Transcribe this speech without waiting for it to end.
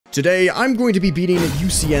Today, I'm going to be beating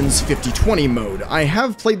UCN's 50-20 mode. I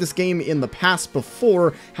have played this game in the past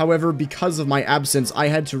before, however, because of my absence, I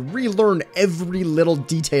had to relearn every little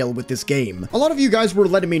detail with this game. A lot of you guys were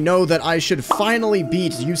letting me know that I should finally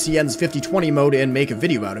beat UCN's 50-20 mode and make a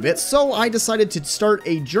video out of it, so I decided to start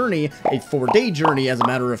a journey, a 4-day journey as a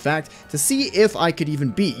matter of fact, to see if I could even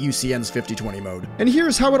beat UCN's 50-20 mode. And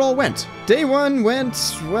here's how it all went. Day 1 went,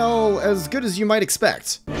 well, as good as you might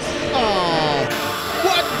expect. Aww.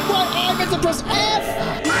 What? I meant to press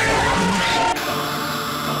F!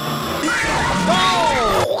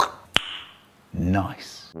 Oh!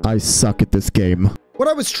 Nice. I suck at this game. What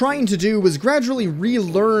I was trying to do was gradually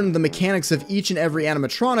relearn the mechanics of each and every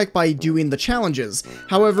animatronic by doing the challenges.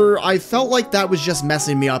 However, I felt like that was just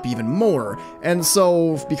messing me up even more, and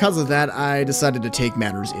so because of that, I decided to take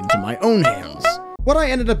matters into my own hands. What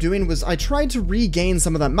I ended up doing was I tried to regain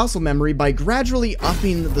some of that muscle memory by gradually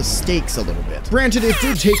upping the stakes a little bit. Granted, it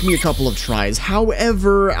did take me a couple of tries,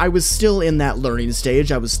 however, I was still in that learning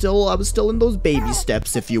stage. I was still in those baby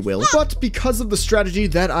steps, if you will. But because of the strategy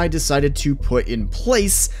that I decided to put in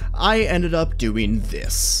place, I ended up doing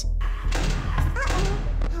this.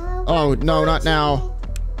 Oh, no, not now.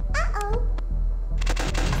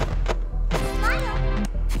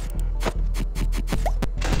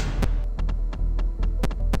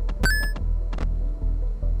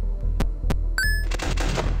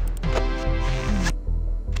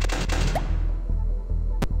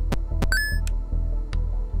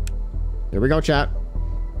 Here we go, chat.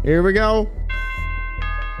 Here we go.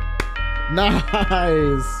 Nice.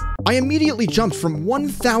 I immediately jumped from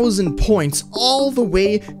 1,000 points all the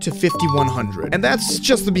way to 5,100. And that's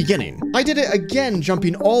just the beginning. I did it again,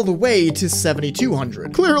 jumping all the way to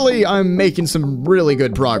 7,200. Clearly, I'm making some really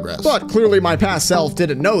good progress. But clearly my past self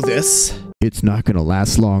didn't know this. It's not gonna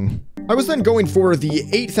last long. I was then going for the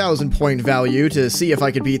 8,000 point value to see if I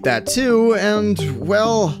could beat that too, and,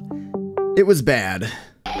 well, it was bad.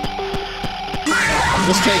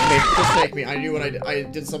 Just take me. I knew what I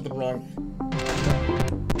did something wrong.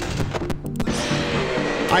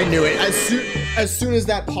 I knew it. As soon as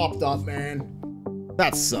that popped off, man.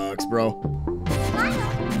 That sucks, bro.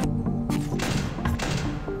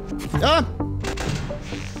 Ah!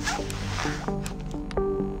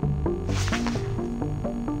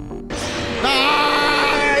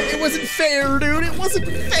 It wasn't fair, dude. It wasn't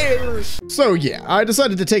fair. So yeah, I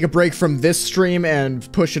decided to take a break from this stream and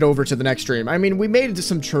push it over to the next stream. I mean, we made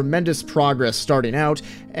some tremendous progress starting out,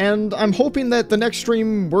 and I'm hoping that the next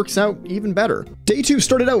stream works out even better. Day 2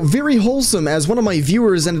 started out very wholesome as one of my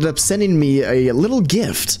viewers ended up sending me a little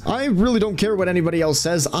gift. I really don't care what anybody else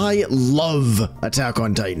says. I love Attack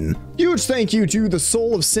on Titan. Huge thank you to the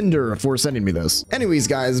Soul of Cinder for sending me this. Anyways,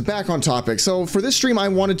 guys, back on topic. So for this stream, I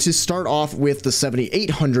wanted to start off with the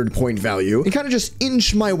 7,800 point value and kind of just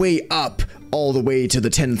inch my way up all the way to the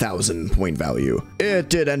 10,000 point value. It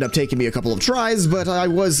did end up taking me a couple of tries, but I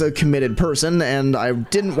was a committed person and I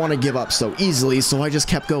didn't want to give up so easily, so I just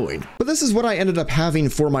kept going. But this is what I ended up having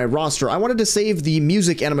for my roster. I wanted to save the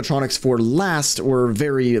music animatronics for last, or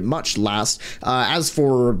very much last. As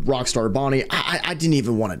for Rockstar Bonnie, I didn't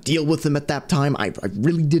even want to deal with them at that time. I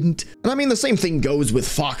really didn't. And I mean, the same thing goes with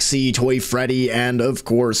Foxy, Toy Freddy, and of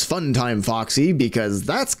course, Funtime Foxy, because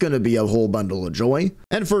that's gonna be a whole bundle of joy.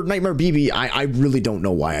 And for Nightmare BB, I really don't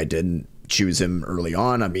know why I didn't choose him early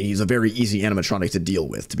on. I mean, he's a very easy animatronic to deal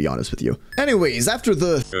with, to be honest with you. Anyways, after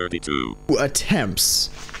the 32 attempts,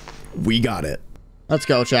 we got it. Let's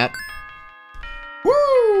go, chat.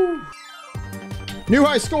 Woo! New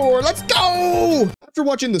high score, let's go! After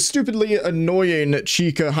watching the stupidly annoying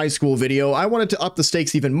Chica high school video, I wanted to up the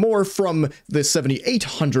stakes even more from the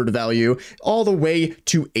 7,800 value all the way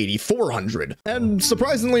to 8,400. And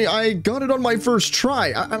surprisingly, I got it on my first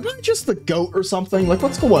try. Am I just the GOAT or something? Like,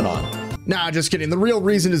 what's going on? Nah, just kidding. The real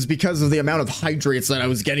reason is because of the amount of hydrates that I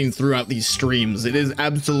was getting throughout these streams. It is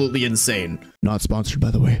absolutely insane. Not sponsored,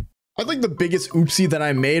 by the way. I think the biggest oopsie that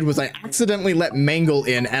I made was I accidentally let Mangle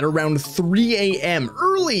in at around 3 a.m.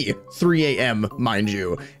 Early 3 a.m., mind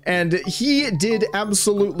you. And he did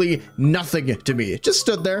absolutely nothing to me. Just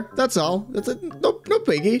stood there. That's all. That's it. No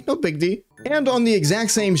biggie. No big D. And on the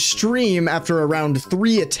exact same stream, after around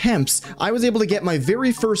 3 attempts, I was able to get my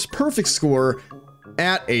very first perfect score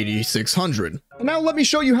at 8,600. And now let me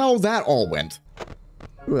show you how that all went.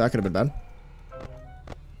 Ooh, that could have been bad.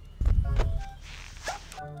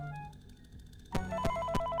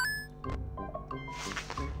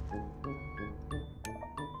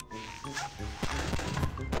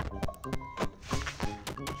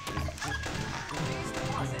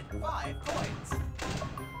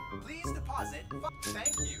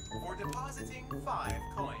 Thank you for depositing 5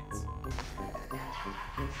 coins.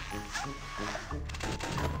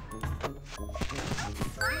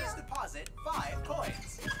 Please deposit 5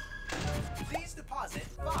 coins. Please deposit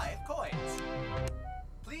 5 coins.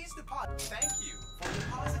 Please deposit. Thank you for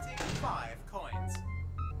depositing 5 coins.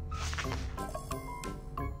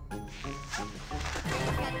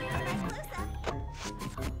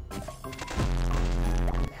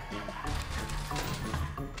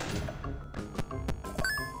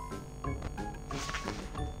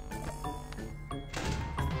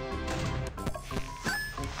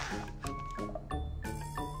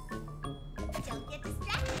 Don't get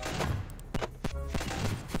distracted.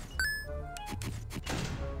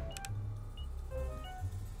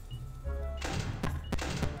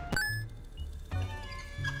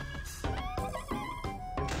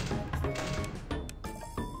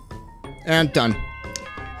 And done.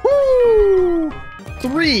 Woo!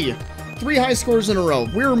 Three high scores in a row.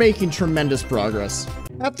 We're making tremendous progress.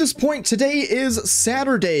 At this point, today is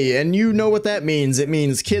Saturday, and you know what that means. It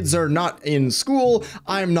means kids are not in school,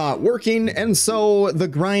 I'm not working, and so the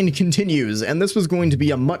grind continues, and this was going to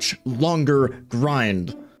be a much longer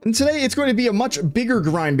grind. And today it's going to be a much bigger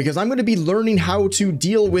grind because I'm going to be learning how to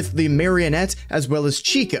deal with the marionette as well as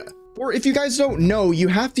Chica. Or if you guys don't know, you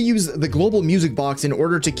have to use the global music box in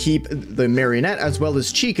order to keep the marionette as well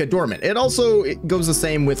as Chica dormant. It goes the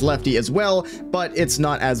same with Lefty as well, but it's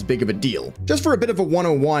not as big of a deal. Just for a bit of a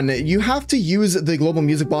 101, you have to use the global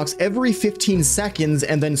music box every 15 seconds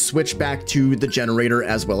and then switch back to the generator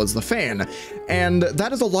as well as the fan. And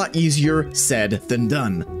that is a lot easier said than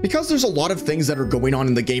done. Because there's a lot of things that are going on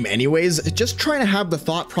in the game anyways, just trying to have the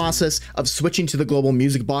thought process of switching to the global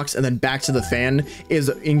music box and then back to the fan is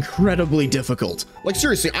incredibly difficult. Like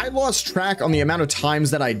seriously, I lost track on the amount of times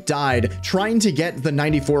that I died trying to get the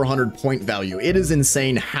 9400 point value. It is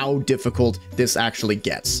insane how difficult this actually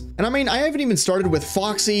gets. And I mean, I haven't even started with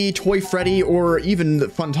Foxy, Toy Freddy, or even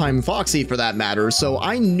Funtime Foxy for that matter, so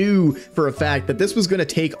I knew for a fact that this was going to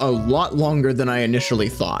take a lot longer than I initially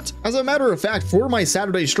thought. As a matter of fact, for my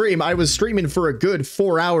Saturday stream, I was streaming for a good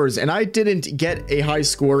 4 hours and I didn't get a high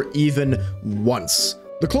score even once.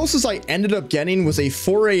 The closest I ended up getting was a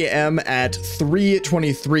 4 a.m. at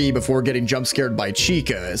 3:23 before getting jump scared by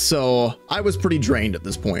Chica, so I was pretty drained at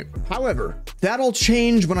this point. However, that'll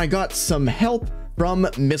change when I got some help from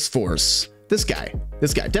Miss Force. This guy,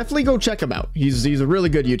 definitely go check him out. He's a really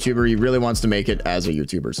good YouTuber. He really wants to make it as a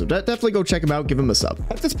YouTuber. So definitely go check him out, give him a sub.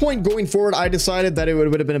 At this point going forward, I decided that it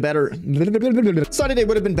would have been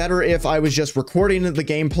better if I was just recording the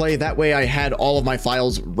gameplay. That way I had all of my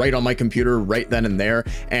files right on my computer right then and there,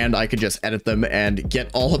 and I could just edit them and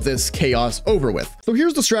get all of this chaos over with. So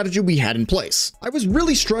here's the strategy we had in place. I was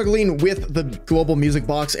really struggling with the global music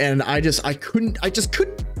box, and I just couldn't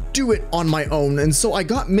do it on my own, and so I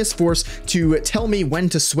got Miss Force to tell me when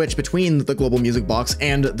to switch between the global music box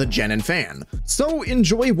and the gen and fan. So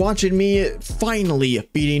enjoy watching me finally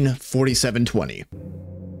beating 4720.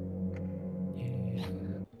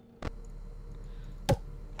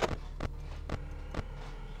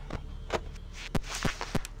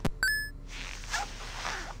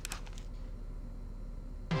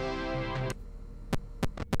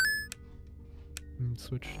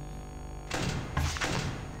 Switch.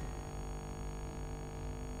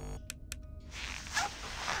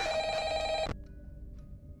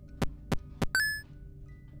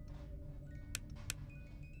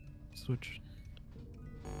 Switch.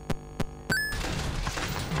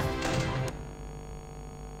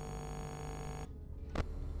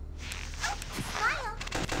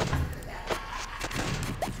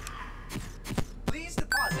 Please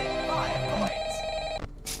deposit 5 coins.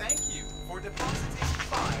 Thank you for depositing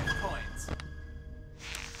 5 coins.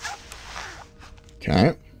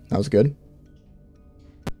 Okay, that was good.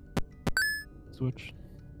 Switch.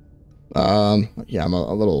 Yeah, I'm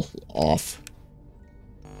a little off.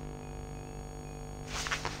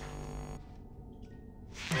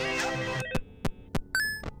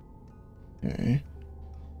 Okay.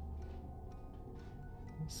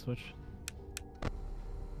 Switch.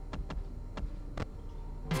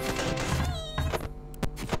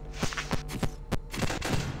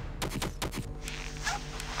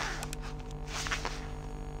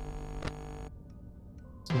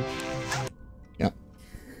 Yeah.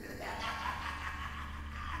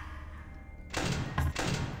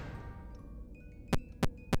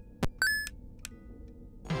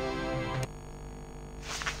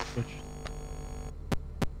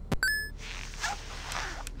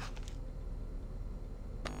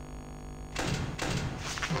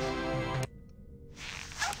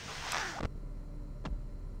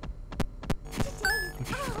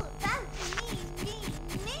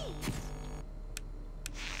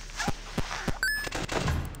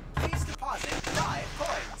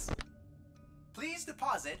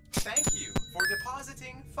 deposit. Thank you for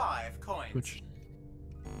depositing 5 coins. Switch.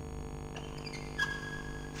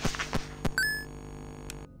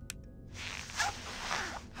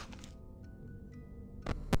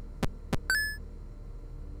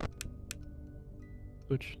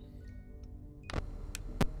 Switch.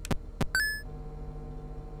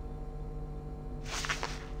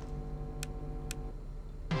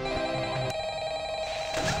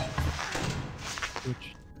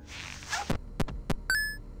 Switch.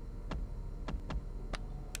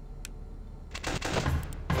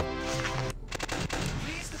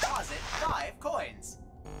 Please deposit 5 coins.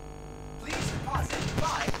 Please deposit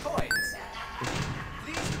 5 coins.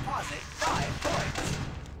 Please deposit 5 coins.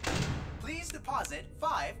 Please deposit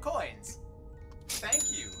 5 coins.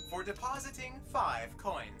 Thank you for depositing 5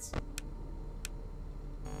 coins.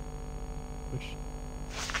 Switch.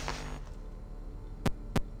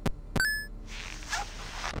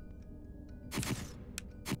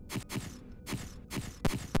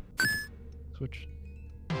 Switch.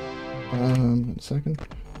 1 second.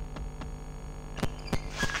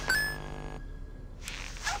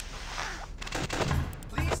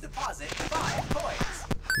 Please deposit 5 coins.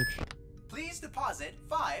 Switch. Please deposit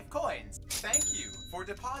 5 coins. Thank you for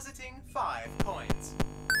depositing 5 coins.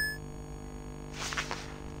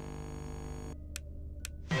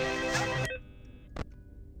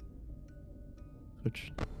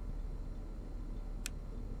 Switch.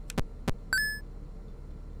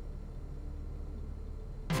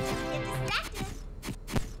 Get distracted.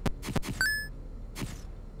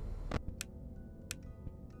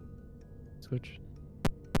 Switch.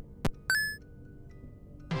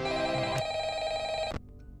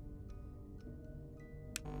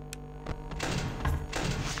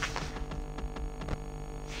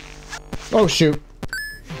 Oh, shoot.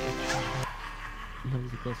 That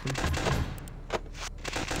was a close one.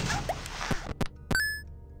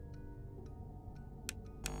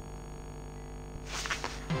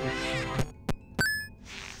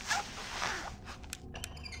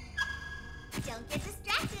 Don't get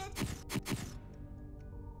distracted.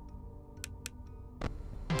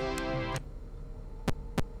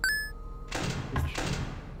 Switch.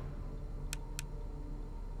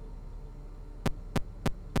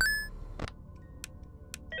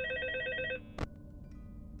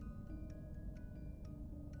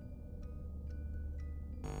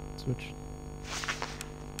 Switch.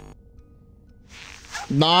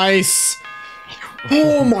 Nice.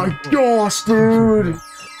 Oh my gosh, dude.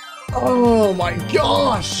 Oh my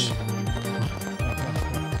gosh.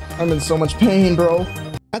 I'm in so much pain, bro.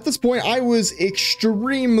 At this point, I was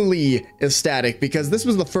extremely ecstatic because this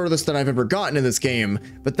was the furthest that I've ever gotten in this game.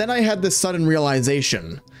 But then I had this sudden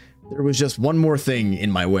realization. There was just one more thing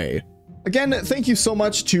in my way. Again, thank you so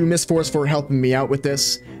much to Miss Force for helping me out with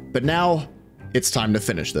this. But now it's time to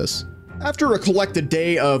finish this. After a collected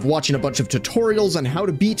day of watching a bunch of tutorials on how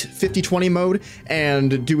to beat 50-20 mode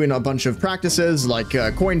and doing a bunch of practices like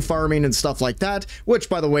coin farming and stuff like that, which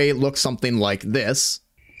by the way looks something like this.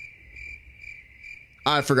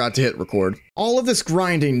 I forgot to hit record. All of this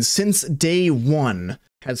grinding since day 1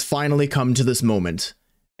 has finally come to this moment.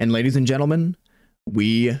 And ladies and gentlemen,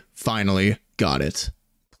 we finally got it.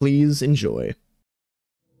 Please enjoy.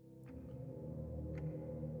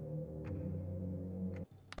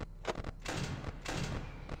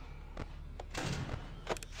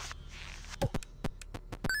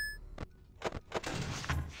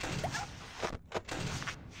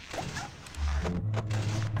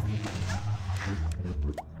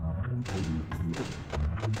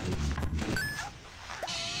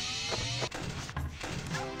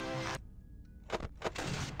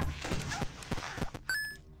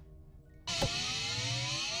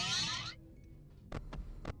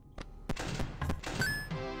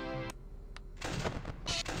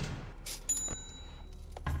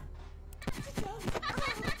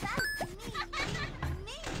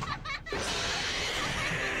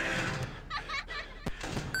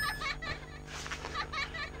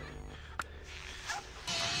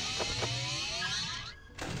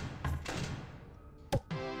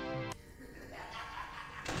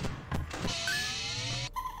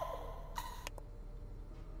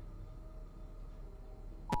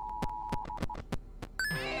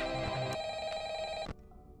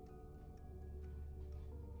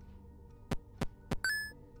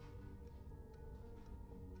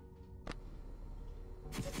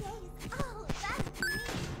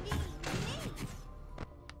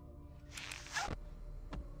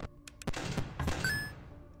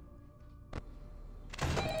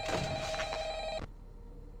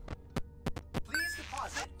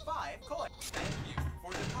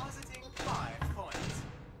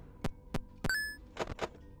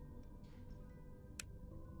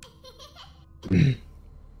 I'm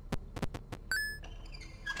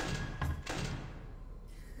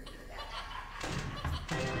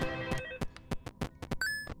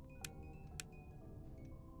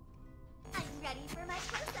ready for my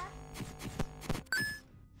close-up.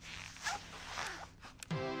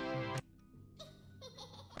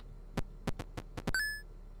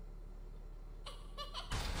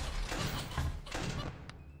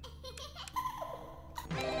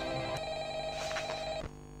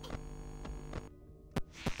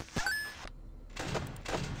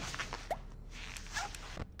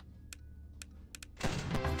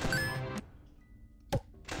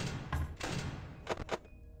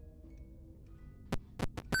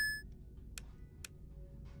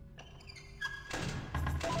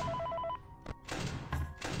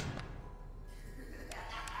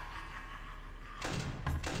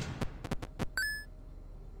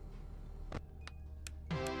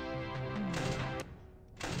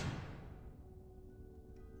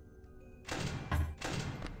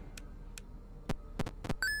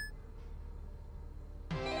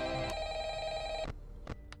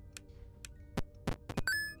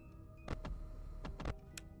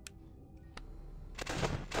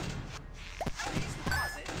 Please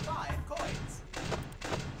deposit 5 coins.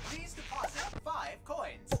 Please deposit 5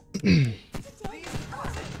 coins. Please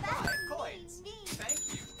deposit 5 coins. Thank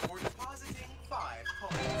you for depositing 5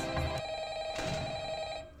 coins.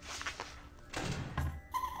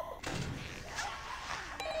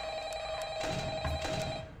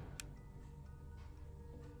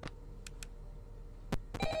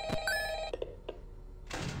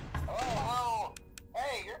 Oh,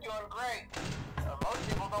 hey, you're doing great. Most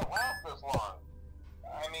people don't last this long.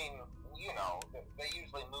 I mean, you know, they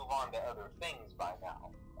usually move on to other things by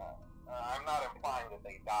now. I'm not implying that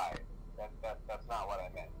they died. That's not what I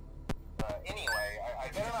meant. Anyway, I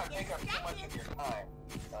better not take up too much of your time.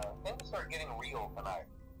 Things start getting real tonight.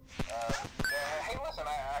 Hey, listen,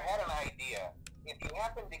 I had an idea. If you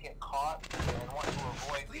happen to get caught and want to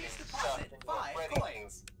avoid Please getting deposit stuffed into 5 a Freddy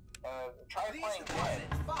coins. suit, try Please playing deposit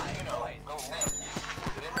dead. 5 You know, coins. go limp.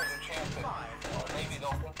 Then there's a chance that maybe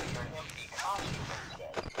they'll think that you're an empty costume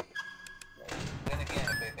instead. Then again,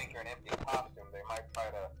 if they think you're an empty costume, they might try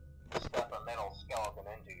to stuff a metal skeleton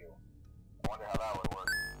into you. I wonder how that would work.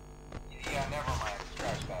 Yeah, never mind.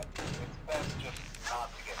 Scratch that. It's best just not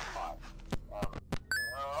to get caught.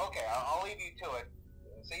 Okay, I'll leave you to it.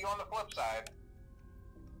 See you on the flip side.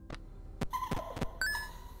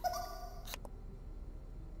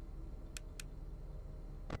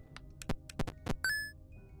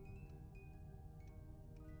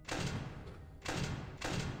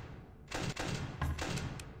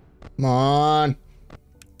 Come on.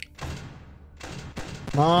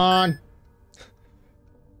 Come on.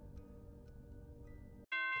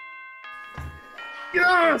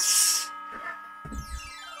 Yes!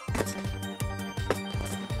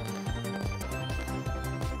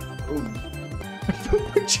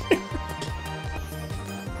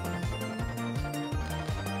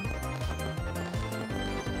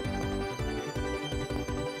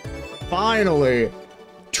 Finally!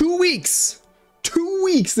 2 weeks! 2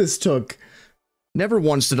 weeks this took! Never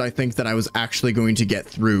once did I think that I was actually going to get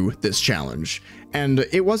through this challenge. And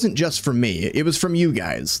it wasn't just from me, it was from you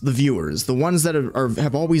guys, the viewers, the ones that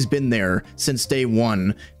have always been there since day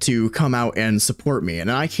one to come out and support me.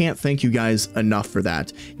 And I can't thank you guys enough for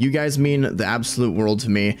that. You guys mean the absolute world to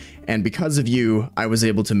me, and because of you, I was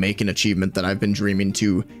able to make an achievement that I've been dreaming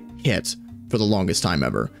to hit for the longest time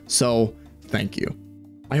ever. So, thank you.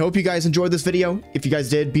 I hope you guys enjoyed this video. If you guys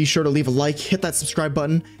did, be sure to leave a like, hit that subscribe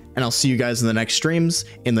button, and I'll see you guys in the next streams,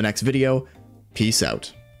 in the next video. Peace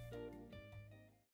out.